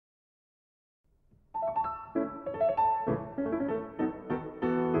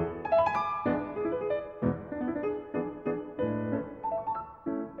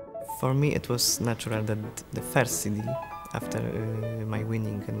For me, it was natural that the first CD after my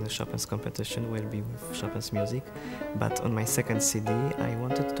winning in the Chopin's competition will be with Chopin's music. But on my second CD, I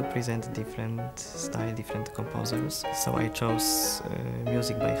wanted to present different style, different composers. So I chose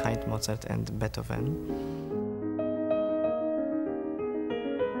music by Haydn, Mozart and Beethoven.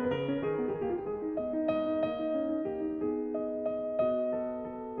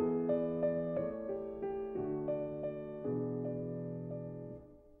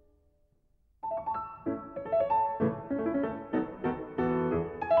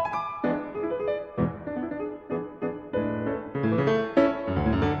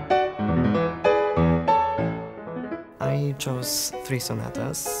 I chose three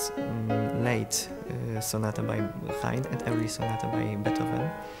sonatas, late sonata by Haydn and early sonata by Beethoven.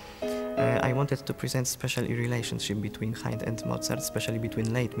 I wanted to present special relationship between Haydn and Mozart, especially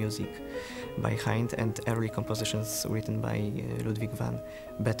between late music by Haydn and early compositions written by Ludwig van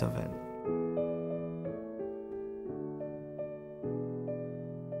Beethoven.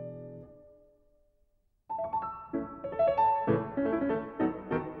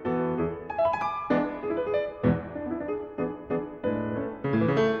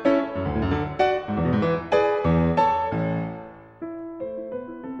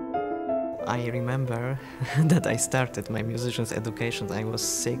 I remember that I started my musician's education. I was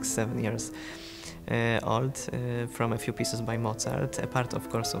 6, 7 years old, from a few pieces by Mozart, a part, of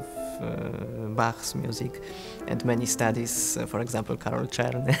course, of Bach's music and many studies, for example, Karol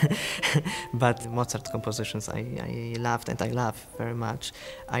Czern. But Mozart compositions I loved and I love very much.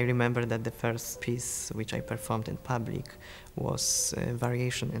 I remember that the first piece which I performed in public was a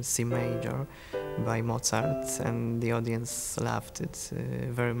variation in C major by Mozart, and the audience loved it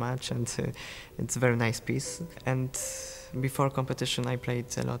very much, and it's a very nice piece. And before competition I played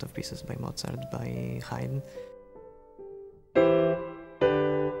a lot of pieces by Mozart, by Haydn.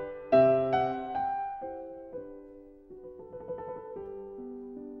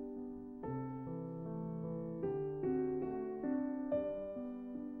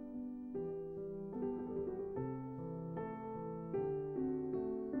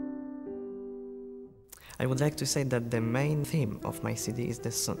 I would like to say that the main theme of my CD is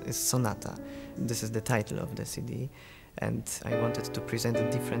Sonata. This is the title of the CD, and I wanted to present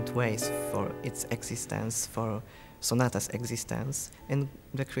different ways for its existence, for Sonata's existence, in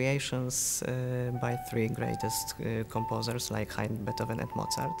the creations by three greatest composers like Haydn, Beethoven and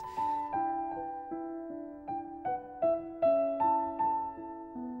Mozart.